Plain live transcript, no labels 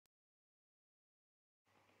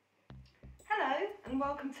and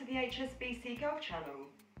welcome to the HSBC Golf Channel.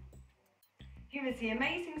 Here is the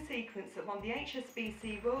amazing sequence that won the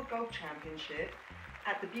HSBC World Golf Championship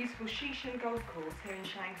at the beautiful Xishan Golf Course here in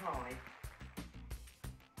Shanghai.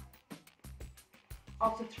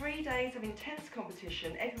 After 3 days of intense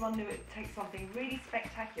competition, everyone knew it would take something really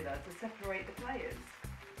spectacular to separate the players.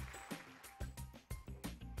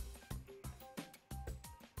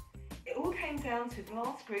 It all came down to the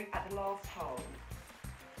last group at the last hole.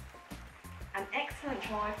 An excellent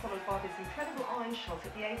drive followed by this incredible iron shot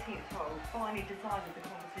at the 18th hole finally decided the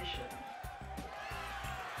competition.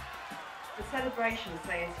 The celebrations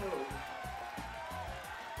say it all.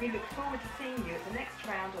 We look forward to seeing you at the next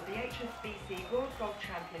round of the HSBC World Golf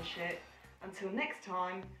Championship. Until next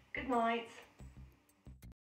time, good night.